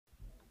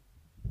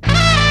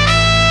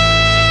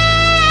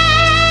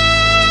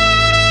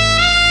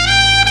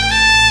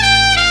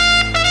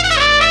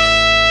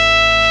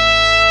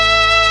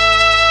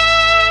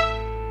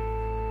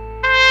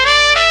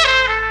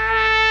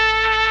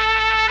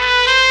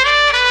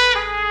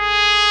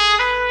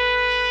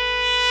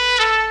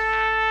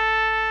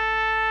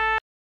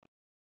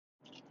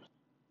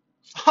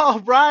All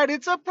right,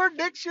 it's a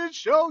prediction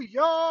show,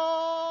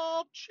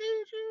 y'all. Choo,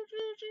 choo,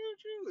 choo,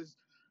 choo, choo.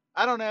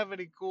 I don't have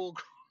any cool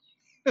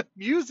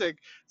music,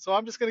 so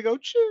I'm just gonna go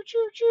choo,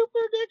 choo, choo.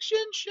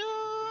 Prediction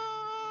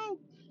show.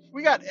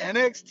 We got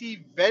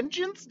NXT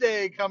Vengeance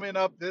Day coming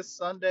up this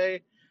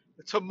Sunday,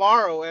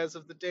 tomorrow, as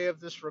of the day of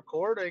this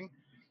recording.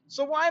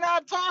 So why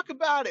not talk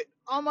about it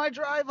on my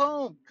drive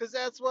home? Because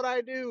that's what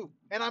I do,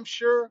 and I'm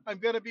sure I'm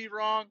gonna be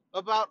wrong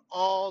about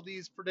all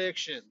these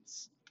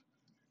predictions.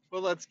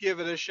 Well, let's give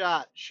it a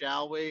shot,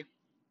 shall we?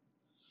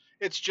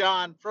 It's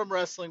John from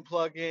Wrestling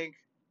Plug Inc.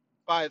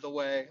 By the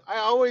way, I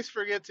always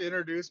forget to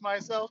introduce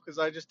myself because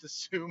I just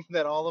assume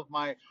that all of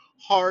my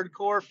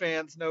hardcore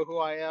fans know who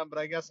I am, but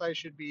I guess I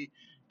should be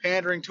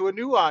pandering to a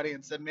new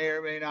audience that may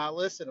or may not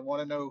listen and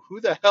want to know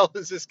who the hell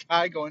is this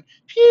guy going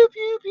pew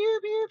pew pew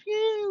pew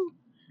pew.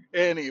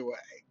 Anyway,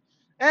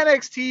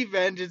 NXT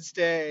Vengeance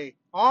Day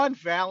on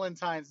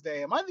Valentine's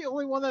Day. Am I the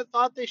only one that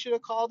thought they should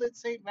have called it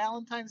St.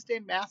 Valentine's Day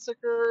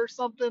Massacre or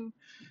something?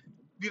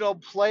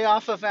 Play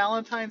off of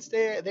Valentine's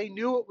Day. They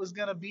knew it was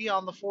going to be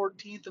on the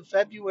 14th of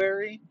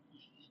February.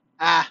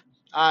 I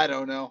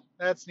don't know.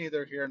 That's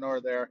neither here nor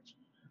there.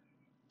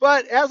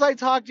 But as I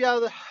talked to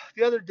you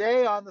the other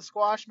day on the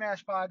Squash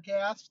Mash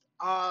podcast,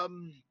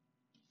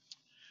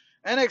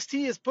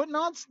 NXT is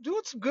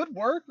doing some good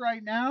work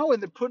right now, and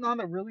they're putting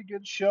on a really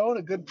good show and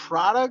a good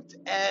product.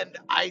 And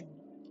I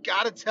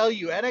gotta tell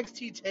you,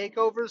 NXT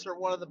takeovers are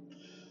one of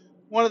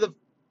the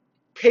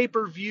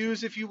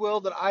pay-per-views, if you will,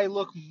 that I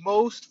look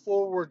most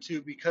forward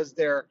to because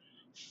they're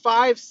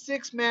 5,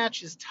 6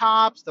 matches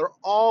tops. They're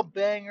all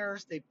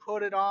bangers. They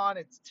put it on.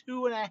 It's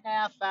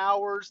 2.5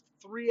 hours,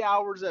 3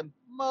 hours at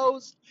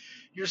most.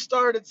 You're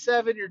start at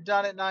 7, you're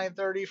done at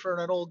 9:30.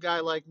 For an old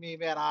guy like me,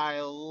 man, I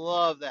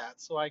love that.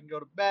 So I can go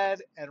to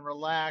bed and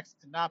relax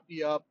and not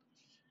be up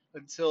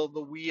until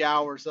the wee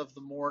hours of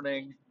the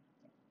morning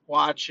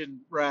watching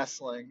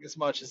wrestling. As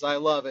much as I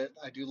love it,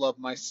 I do love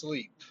my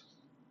sleep.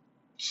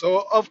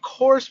 So of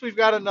course we've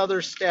got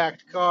another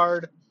stacked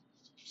card.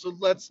 So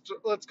let's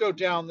go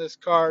down this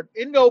card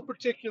in no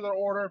particular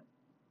order.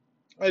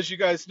 As you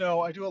guys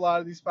know, I do a lot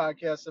of these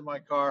podcasts in my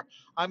car.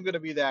 I'm going to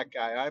be that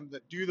guy. I'm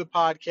the do the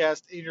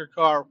podcast in your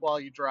car while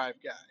you drive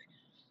guy.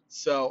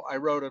 So I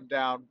wrote them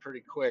down pretty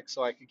quick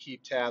so I could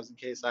keep tabs in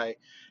case I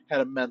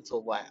had a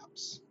mental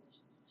lapse.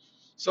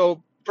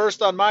 So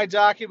first on my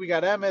docket, we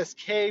got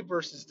MSK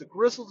versus the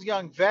Grizzled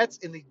Young Vets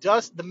in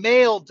the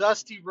male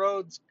Dusty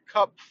Rhodes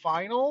Cup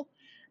final.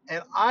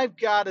 And I've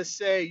got to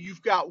say,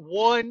 you've got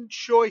one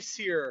choice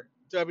here,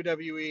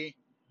 WWE.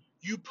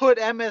 You put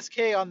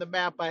MSK on the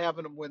map by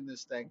having them win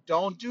this thing.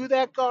 Don't do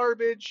that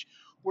garbage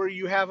where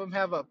you have them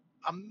have an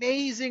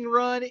amazing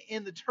run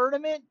in the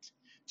tournament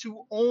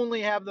to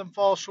only have them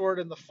fall short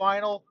in the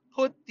final.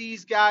 Put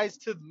these guys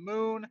to the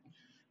moon.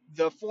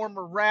 The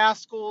former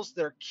Rascals,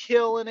 they're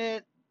killing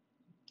it.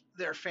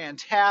 They're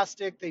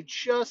fantastic. They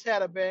just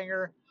had a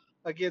banger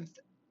against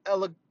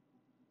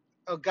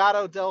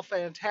Elgato del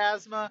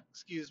Fantasma.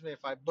 Excuse me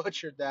if I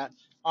butchered that.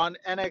 On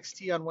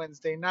NXT on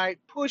Wednesday night.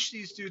 Push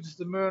these dudes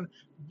to the moon.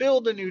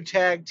 Build a new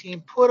tag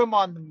team. Put them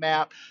on the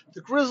map.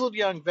 The Grizzled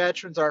Young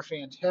Veterans are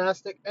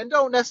fantastic and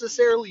don't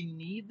necessarily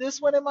need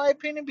this one, in my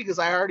opinion, because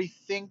I already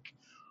think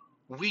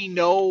we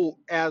know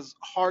as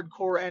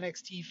hardcore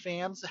NXT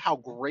fans how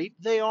great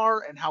they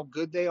are and how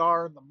good they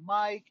are in the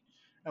mic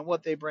and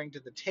what they bring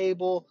to the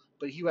table.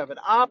 But you have an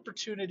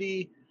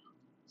opportunity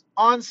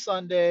on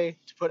Sunday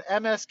to put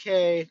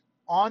MSK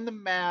on the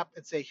map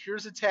and say,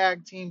 here's a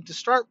tag team to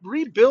start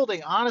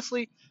rebuilding,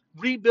 honestly,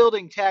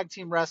 rebuilding tag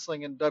team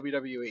wrestling in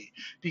WWE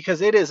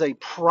because it is a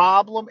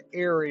problem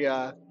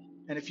area.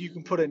 And if you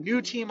can put a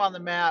new team on the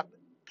map,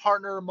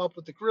 partner them up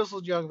with the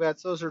Grizzled Young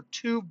Vets, those are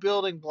two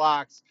building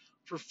blocks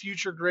for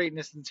future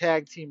greatness in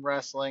tag team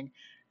wrestling.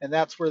 And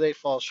that's where they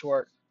fall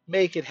short.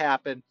 Make it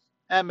happen.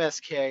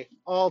 MSK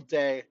all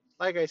day.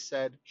 Like I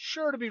said,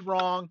 sure to be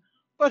wrong,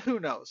 but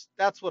who knows?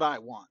 That's what I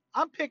want.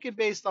 I'm picking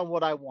based on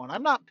what I want.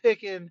 I'm not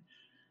picking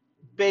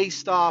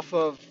based off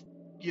of,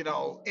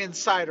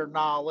 insider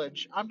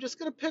knowledge. I'm just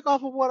going to pick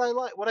off of what I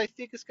like, what I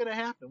think is going to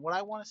happen, what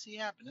I want to see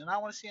happen. And I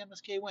want to see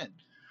MSK win.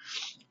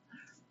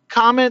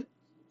 Comment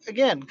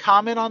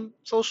on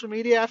social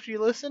media after you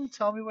listen.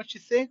 Tell me what you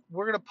think.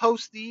 We're going to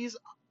post these.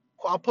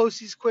 I'll post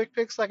these quick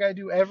picks like I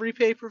do every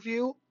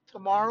pay-per-view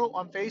tomorrow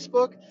on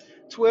Facebook,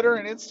 Twitter,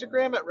 and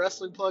Instagram at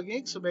Wrestling Plug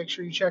Inc. So make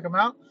sure you check them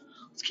out.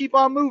 Let's keep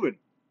on moving.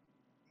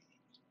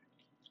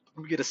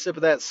 Let me get a sip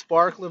of that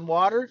sparkling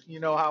water. You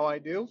know how I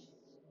do.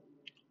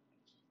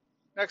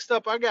 Next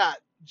up, I got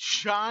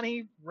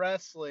Johnny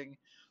Wrestling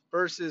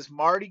versus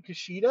Marty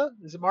Kushida.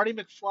 Is it Marty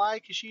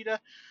McFly Kushida?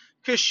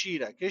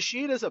 Kushida.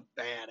 Kushida's a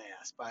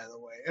badass, by the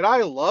way. And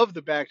I love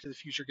the Back to the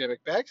Future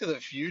gimmick. Back to the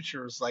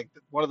Future is like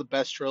one of the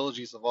best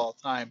trilogies of all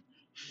time.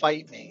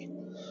 Fight me.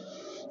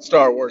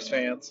 Star Wars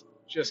fans.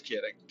 Just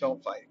kidding.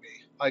 Don't fight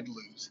me. I'd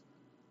lose.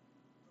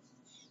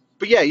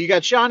 But yeah, you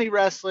got Johnny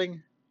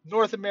Wrestling,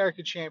 North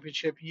American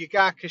Championship. You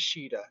got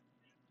Kushida.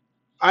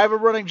 I have a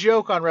running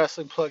joke on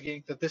Wrestling Plug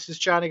Inc. that this is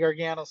Johnny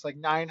Gargano's like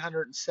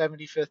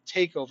 975th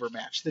takeover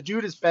match. The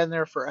dude has been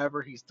there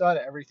forever. He's done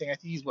everything. I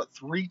think he's what,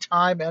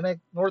 three-time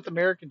North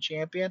American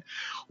champion,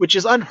 which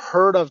is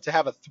unheard of to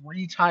have a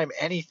three-time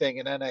anything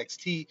in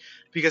NXT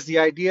because the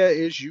idea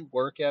is you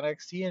work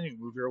NXT and you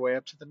move your way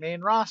up to the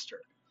main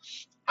roster.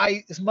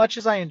 As much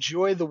as I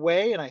enjoy the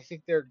way, and I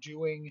think they're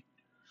doing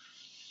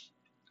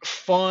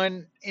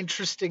fun,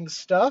 interesting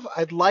stuff.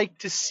 I'd like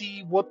to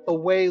see what the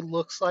way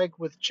looks like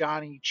with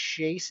Johnny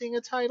chasing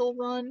a title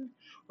run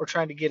or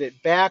trying to get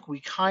it back.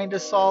 We kind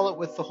of saw it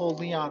with the whole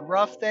Leon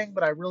Ruff thing,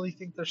 but I really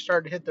think they're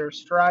starting to hit their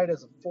stride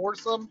as a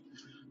foursome.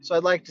 So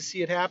I'd like to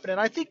see it happen. And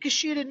I think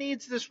Kushida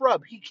needs this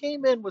rub. He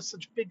came in with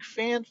such big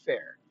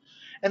fanfare.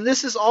 And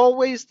this is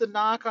always the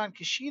knock on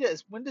Kushida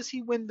is when does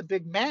he win the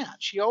big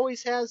match? He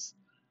always has.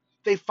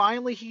 They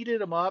finally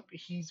heated him up.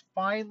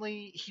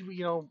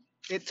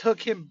 It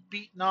took him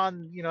beating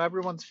on,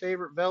 everyone's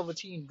favorite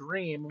Velveteen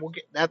Dream.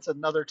 That's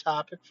another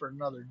topic for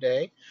another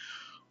day.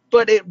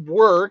 But it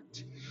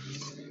worked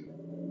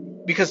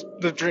because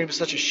the Dream is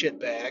such a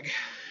shitbag.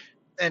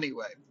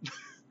 Anyway,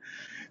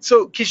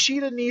 so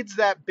Kushida needs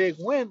that big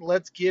win.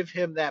 Let's give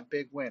him that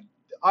big win.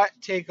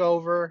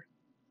 Takeover,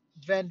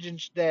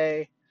 Vengeance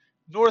Day,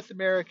 North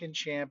American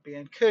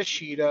champion,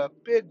 Kushida,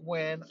 big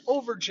win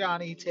over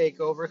Johnny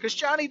Takeover because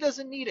Johnny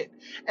doesn't need it.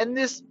 And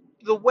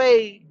the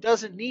way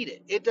doesn't need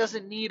it. It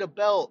doesn't need a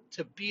belt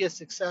to be a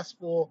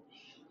successful,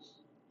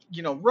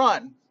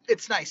 run.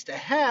 It's nice to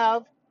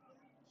have.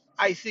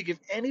 I think if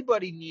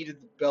anybody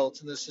needed the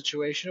belts in this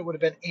situation, it would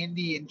have been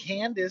Indy and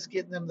Candice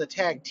getting them the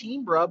tag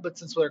team rub. But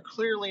since they're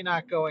clearly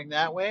not going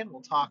that way, and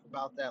we'll talk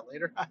about that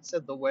later, I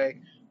said the way.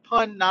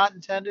 Pun not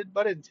intended,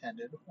 but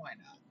intended. Why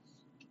not?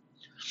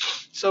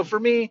 So for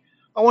me,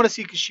 I want to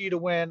see Kushida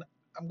win.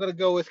 I'm going to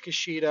go with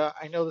Kushida.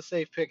 I know the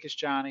safe pick is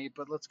Johnny,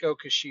 but let's go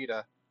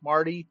Kushida.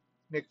 Marty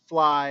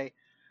McFly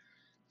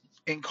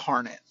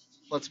incarnate.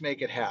 Let's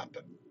make it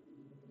happen.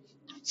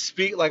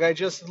 Like I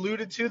just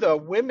alluded to, the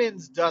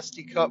women's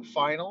Dusty Cup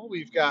final.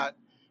 We've got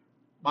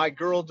my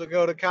girl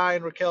Dakota Kai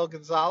and Raquel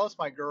Gonzalez,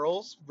 my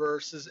girls,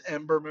 versus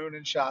Ember Moon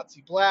and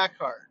Shotzi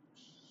Blackheart.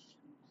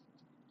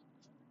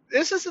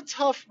 This is a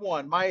tough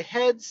one. My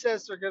head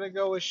says they're going to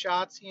go with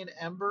Shotzi and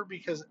Ember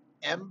because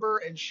Ember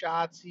and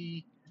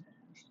Shotzi,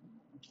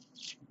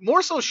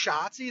 more so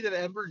Shotzi than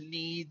Ember,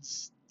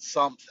 needs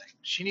something.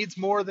 She needs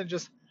more than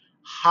just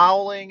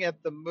howling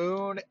at the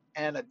moon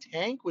and a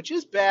tank, which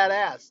is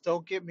badass,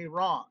 don't get me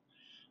wrong.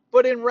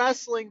 But in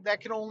wrestling,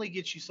 that can only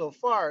get you so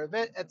far.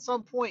 At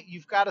some point,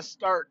 you've got to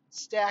start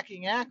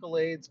stacking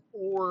accolades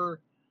or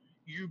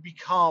you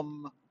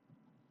become,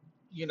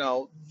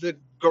 the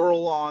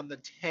girl on the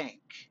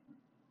tank.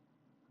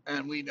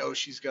 And we know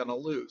she's going to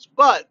lose.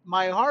 But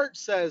my heart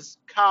says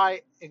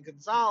Kai and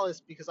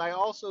Gonzalez because I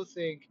also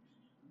think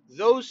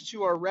those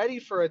two are ready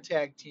for a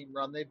tag team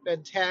run. They've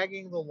been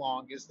tagging the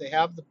longest. They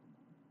have the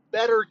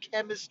better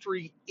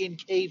chemistry in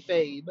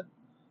kayfabe.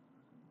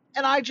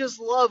 And I just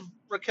love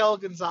Raquel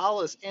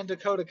Gonzalez and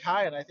Dakota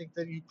Kai, and I think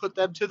that you put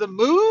them to the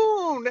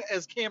moon,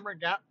 as Cameron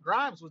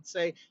Grimes would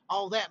say.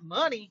 All that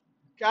money.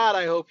 God,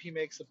 I hope he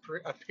makes an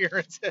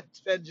appearance at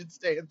Vengeance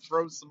Day and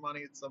throws some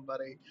money at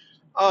somebody.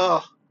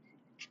 Oh,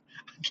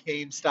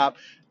 GameStop.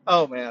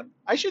 Oh man,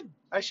 I should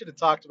have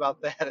talked about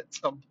that at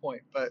some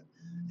point. But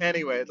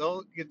anyway,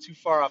 don't get too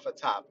far off the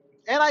top.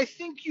 And I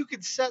think you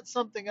could set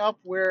something up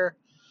where,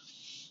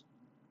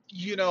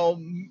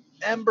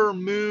 Ember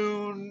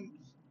Moon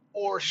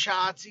or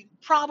Shotzi,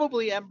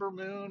 probably Ember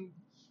Moon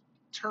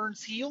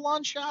turns heel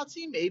on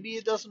Shotzi. Maybe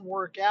it doesn't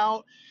work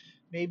out.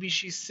 Maybe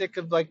she's sick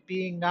of like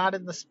being not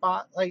in the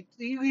spotlight.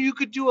 You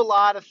could do a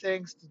lot of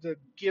things to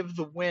give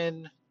the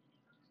win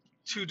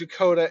to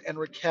Dakota and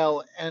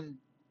Raquel and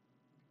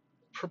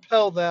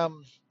propel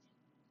them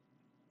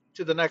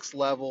to the next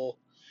level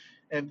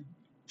and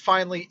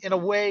finally, in a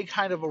way,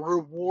 kind of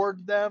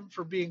reward them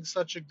for being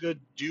such a good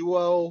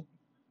duo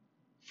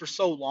for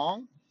so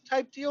long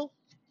type deal.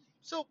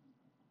 So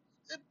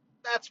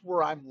that's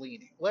where I'm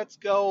leaning. Let's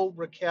go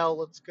Raquel.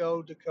 Let's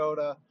go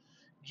Dakota.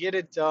 Get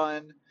it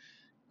done.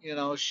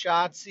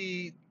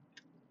 Shotzi.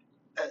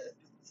 Uh,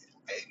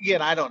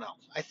 Again, I don't know.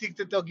 I think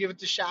that they'll give it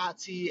to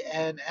Shotzi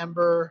and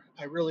Ember.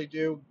 I really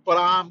do. But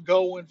I'm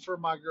going for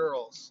my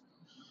girls.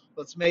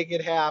 Let's make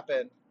it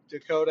happen.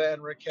 Dakota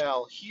and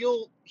Raquel.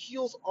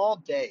 Heels all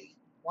day.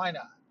 Why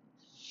not?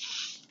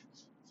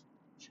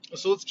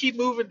 So let's keep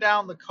moving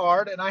down the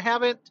card. And I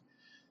haven't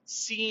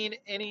seen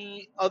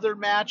any other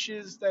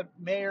matches that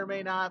may or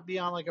may not be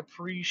on like a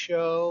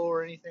pre-show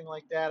or anything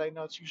like that. I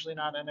know it's usually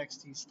not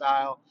NXT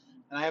style,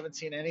 and I haven't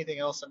seen anything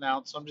else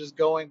announced. So I'm just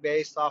going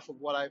based off of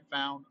what I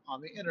found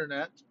on the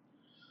internet.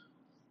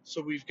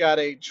 So we've got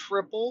a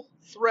triple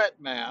threat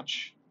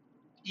match: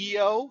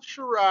 Io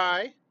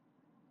Shirai,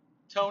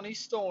 Toni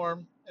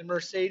Storm, and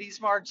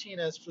Mercedes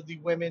Martinez for the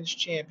women's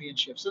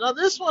championship. So now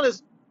this one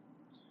is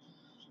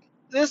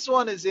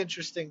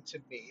interesting to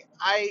me.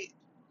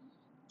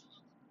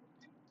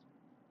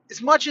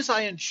 As much as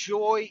I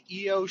enjoy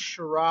Io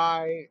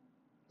Shirai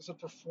as a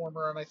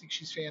performer, and I think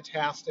she's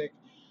fantastic,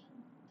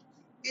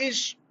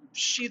 Is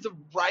she the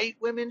right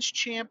women's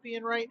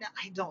champion right now?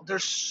 I don't.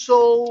 There's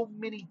so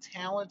many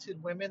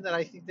talented women that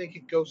I think they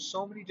could go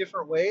so many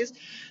different ways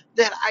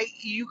that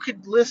you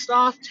could list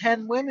off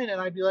 10 women and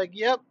I'd be like,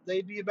 yep,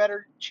 they'd be a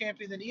better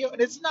champion than Io.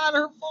 And it's not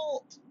her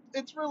fault.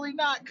 It's really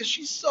not because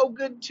she's so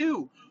good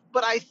too.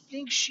 But I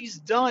think she's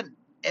done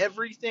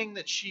everything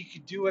that she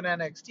could do in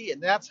NXT.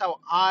 And that's how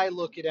I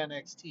look at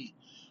NXT.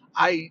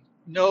 I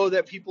know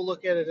that people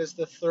look at it as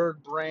the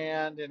third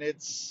brand and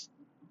it's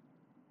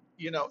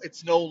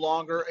no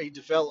longer a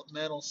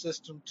developmental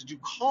system to do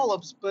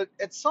call-ups, but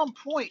at some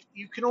point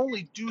you can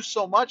only do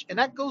so much, and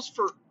that goes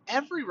for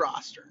every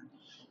roster.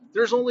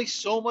 There's only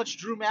so much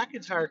Drew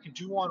McIntyre can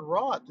do on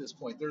Raw at this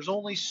point. There's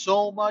only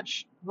so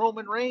much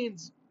Roman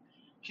Reigns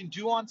can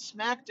do on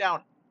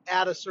SmackDown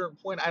at a certain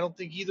point. I don't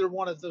think either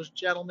one of those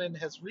gentlemen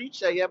has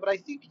reached that yet, but I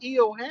think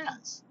Io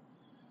has.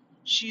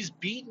 She's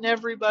beaten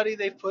everybody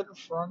they put in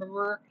front of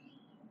her.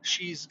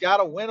 She's got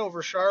a win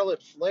over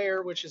Charlotte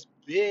Flair, which is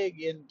big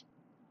in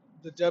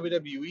the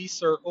WWE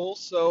circle.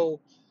 So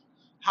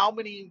how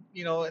many,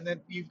 and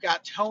then you've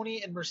got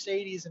Tony and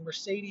Mercedes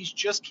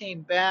just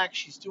came back.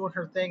 She's doing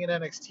her thing in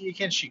NXT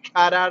again. She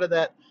got out of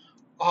that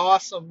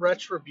awesome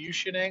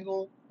retribution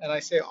angle, and I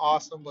say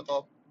awesome with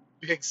a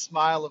big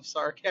smile of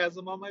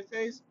sarcasm on my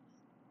face.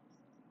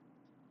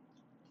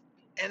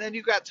 And then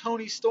you got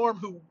Toni Storm,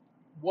 who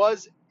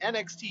was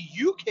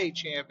NXT UK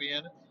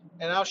champion,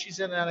 and now she's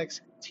in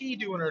NXT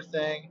doing her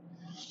thing.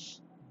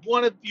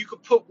 You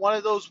could put one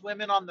of those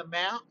women on the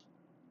map.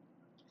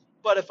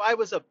 But if I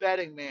was a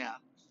betting man,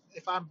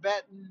 if I'm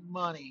betting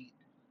money,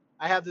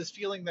 I have this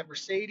feeling that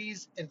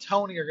Mercedes and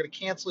Tony are going to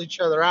cancel each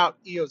other out.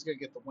 Io's going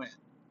to get the win.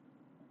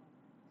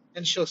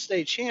 And she'll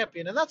stay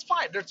champion, and that's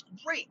fine. That's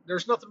great.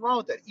 There's nothing wrong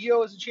with that.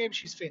 Io is a champion.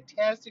 She's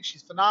fantastic.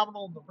 She's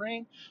phenomenal in the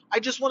ring. I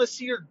just want to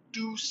see her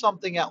do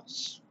something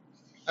else.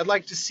 I'd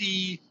like to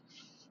see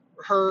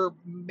her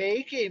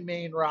make a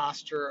main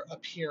roster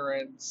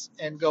appearance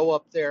and go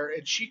up there,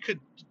 and she could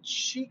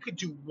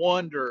do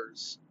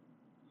wonders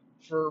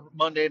for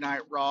Monday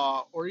Night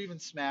Raw or even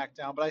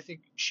SmackDown, but I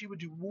think she would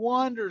do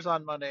wonders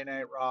on Monday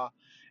Night Raw,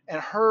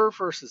 and her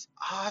versus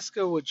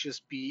Asuka would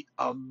just be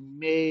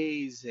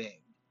amazing.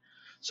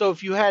 So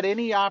if you had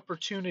any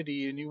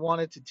opportunity and you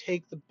wanted to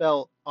take the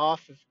belt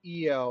off of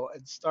Io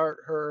and start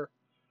her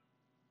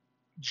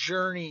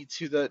journey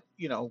to the,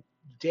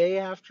 day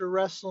after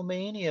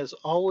WrestleMania is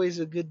always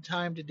a good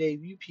time to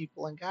debut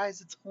people. And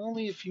guys, it's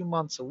only a few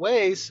months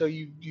away, so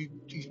you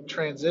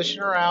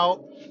transition her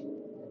out,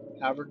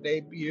 have her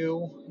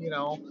debut,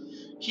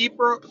 keep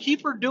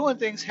her doing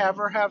things, have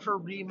her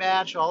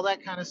rematch, all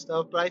that kind of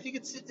stuff. But I think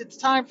it's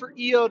time for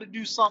Io to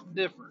do something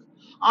different.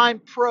 I'm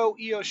pro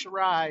Io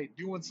Shirai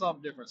doing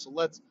something different. So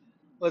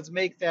let's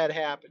make that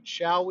happen,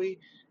 shall we?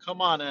 Come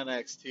on,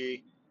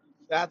 NXT.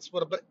 But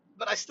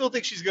I still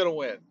think she's gonna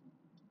win.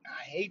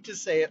 I hate to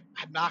say it.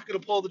 I'm not gonna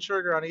pull the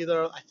trigger on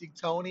either. I think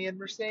Tony and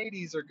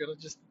Mercedes are gonna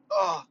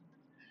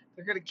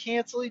they're gonna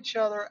cancel each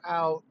other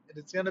out, and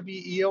it's gonna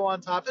be Io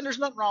on top. And there's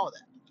nothing wrong with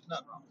that.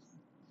 Nothing wrong.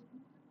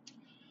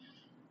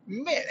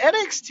 Man,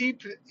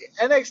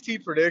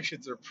 NXT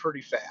predictions are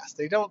pretty fast.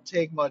 They don't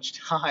take much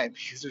time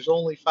because there's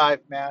only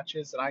 5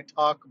 matches, and I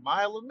talk a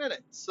mile a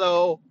minute.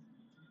 So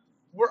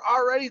we're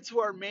already to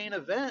our main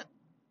event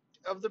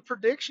of the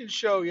prediction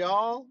show,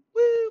 y'all.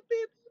 Woo,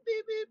 beep,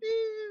 beep, beep,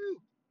 beep.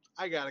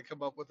 I gotta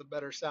come up with a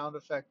better sound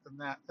effect than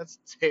that. That's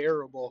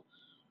terrible.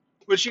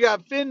 But you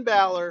got Finn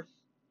Balor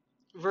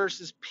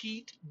versus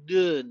Pete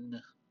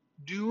Dunne.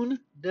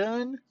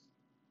 Dunne?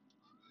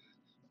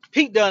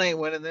 Pete Dunne ain't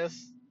winning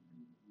this.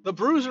 The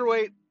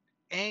Bruiserweight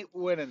ain't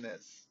winning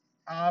this.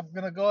 I'm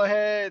going to go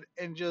ahead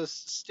and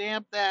just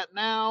stamp that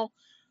now.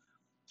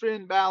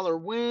 Finn Balor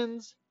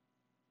wins.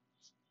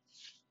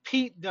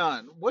 Pete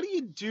Dunne. What do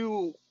you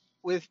do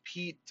with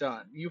Pete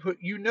Dunne?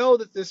 You know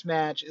that this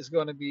match is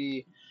going to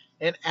be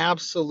an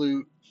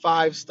absolute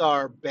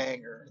 5-star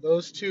banger.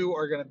 Those two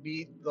are going to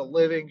beat the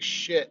living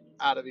shit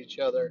out of each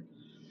other.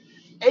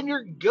 And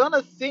you're going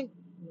to think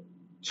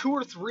 2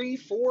 or 3,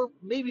 4,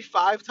 maybe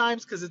 5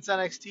 times because it's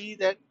NXT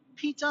that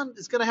Pete Dunne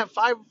is going to have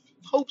 5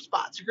 hope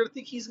spots. You're going to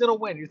think he's going to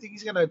win. You think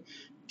he's going to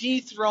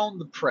dethrone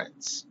the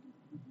Prince.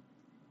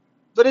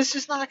 But it's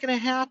just not going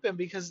to happen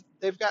because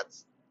they've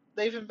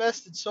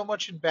invested so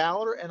much in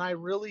Balor, and I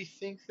really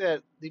think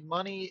that the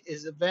money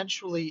is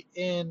eventually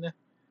in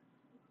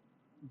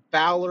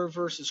Balor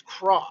versus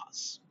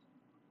Cross.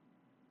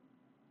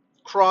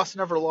 Cross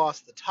never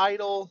lost the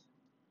title.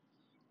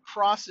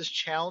 Cross is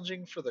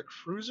challenging for the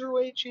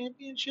Cruiserweight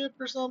Championship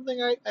or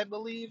something, I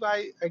believe.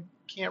 I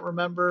can't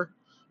remember,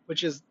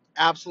 which is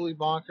absolutely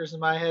bonkers in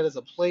my head as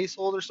a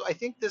placeholder. So I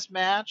think this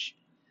match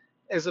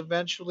is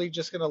eventually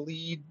just going to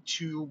lead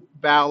to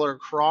Balor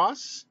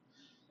Cross,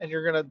 and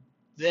you're going to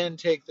then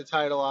take the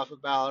title off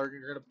of Balor.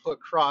 You're going to put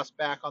Cross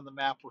back on the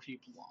map where he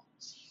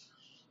belongs.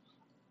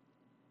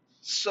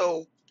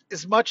 So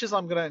as much as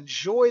I'm going to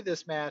enjoy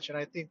this match, and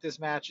I think this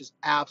match is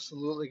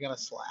absolutely going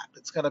to slap,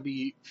 it's going to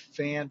be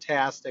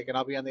fantastic, and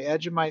I'll be on the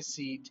edge of my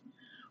seat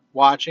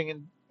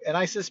watching and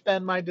I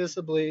suspend my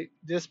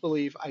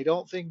disbelief. I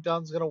don't think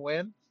Dunn's going to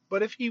win,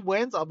 but if he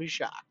wins, I'll be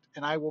shocked,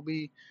 and I'll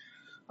be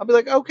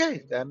like,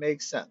 okay, that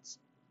makes sense.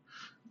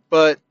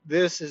 But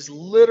this is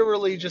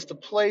literally just a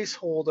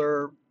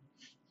placeholder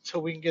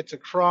till we can get to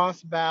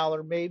Cross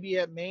Balor, maybe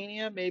at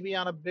Mania, maybe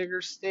on a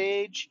bigger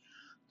stage.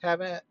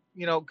 Haven't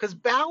because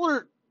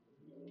Balor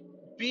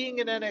being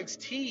in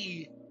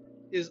NXT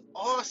is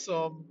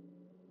awesome,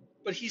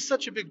 but he's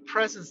such a big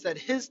presence that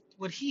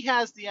when he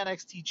has the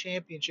NXT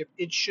championship,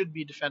 it should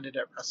be defended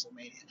at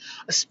WrestleMania.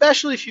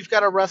 Especially if you've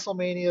got a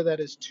WrestleMania that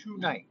is 2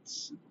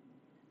 nights.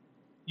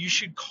 You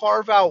should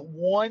carve out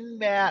one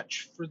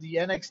match for the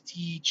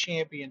NXT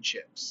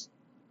championships.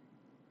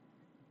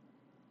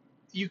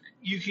 You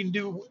can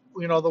do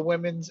the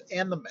women's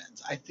and the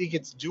men's. I think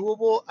it's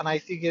doable, and I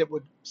think it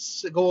would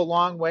go a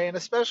long way, and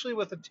especially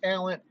with a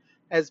talent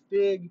as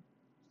big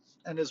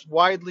and as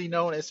widely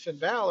known as Finn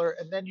Balor,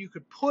 and then you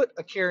could put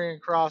a Karrion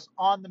Kross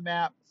on the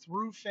map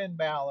through Finn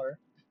Balor.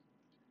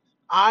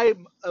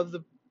 I'm of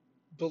the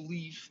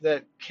belief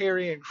that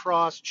Karrion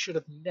Kross should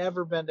have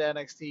never been to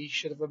NXT. He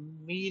should have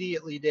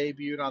immediately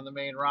debuted on the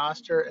main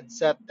roster and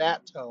set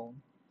that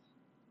tone.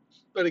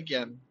 But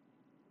again,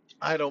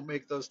 I don't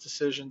make those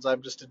decisions.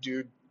 I'm just a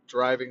dude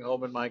driving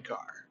home in my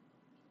car,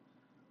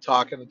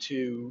 talking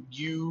to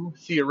you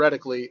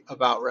theoretically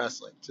about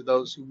wrestling, to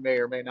those who may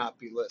or may not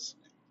be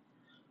listening.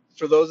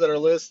 For those that are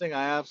listening,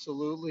 I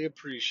absolutely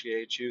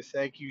appreciate you.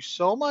 Thank you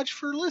so much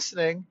for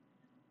listening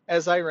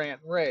as I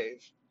rant and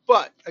rave.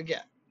 But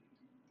again,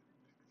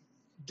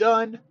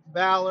 Dunn,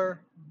 Balor,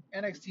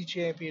 NXT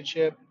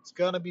Championship. It's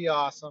going to be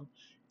awesome.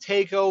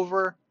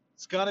 Takeover.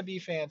 It's going to be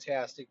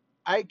fantastic.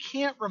 I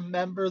can't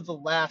remember the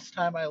last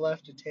time I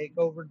left a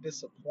Takeover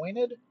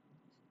disappointed.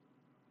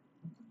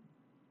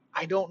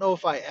 I don't know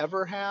if I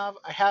ever have.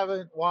 I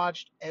haven't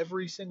watched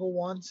every single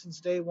one since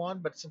day one,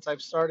 but since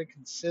I've started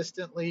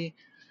consistently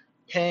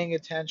paying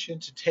attention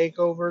to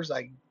takeovers,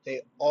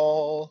 they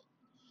all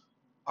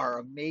are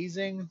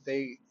amazing.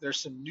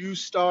 There's some new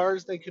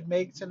stars they could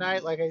make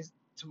tonight,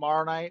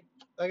 tomorrow night.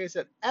 Like I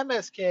said,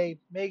 MSK,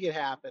 make it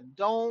happen.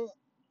 Don't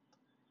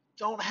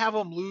have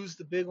them lose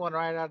the big one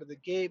right out of the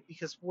gate,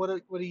 because what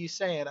are you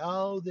saying?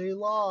 Oh, they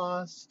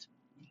lost.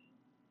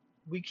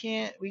 We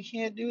can't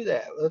do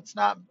that. Let's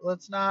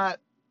not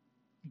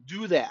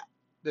do that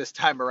this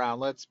time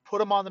around. Let's put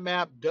them on the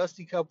map.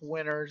 Dusty Cup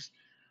winners.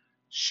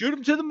 Shoot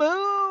them to the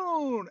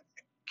moon.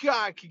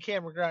 God, can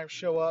Cameron Grimes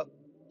show up?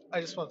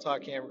 I just want to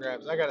talk Cameron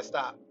Grimes. I gotta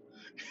stop.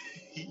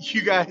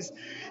 you guys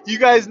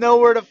know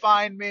where to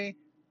find me.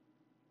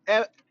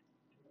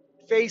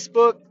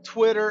 Facebook,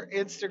 Twitter,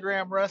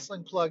 Instagram,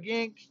 Wrestling Plug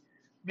Inc.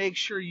 Make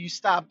sure you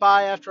stop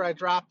by after I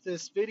drop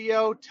this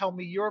video. Tell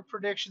me your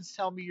predictions.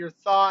 Tell me your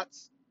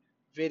thoughts.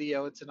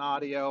 Video, it's an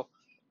audio.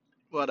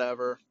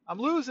 Whatever. I'm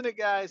losing it,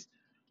 guys.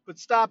 But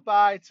stop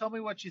by. Tell me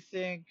what you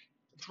think.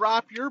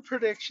 Drop your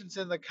predictions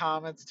in the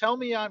comments. Tell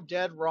me I'm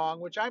dead wrong,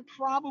 which I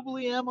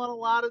probably am on a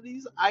lot of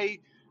these. I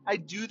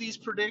do these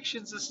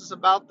predictions. This is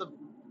about the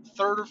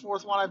third or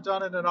fourth one I've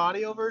done in an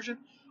audio version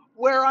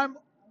where I'm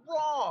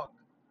wrong.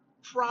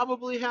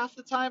 Probably half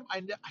the time.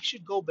 I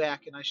should go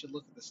back and I should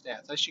look at the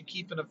stats. I should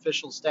keep an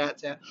official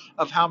stat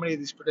of how many of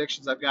these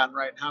predictions I've gotten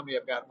right and how many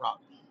I've gotten wrong.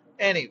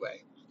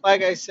 Anyway,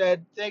 like I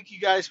said, thank you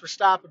guys for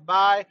stopping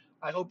by.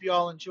 I hope you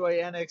all enjoy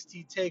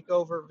NXT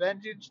TakeOver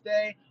Vengeance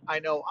Day. I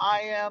know I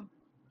am.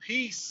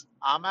 Peace.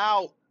 I'm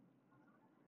out.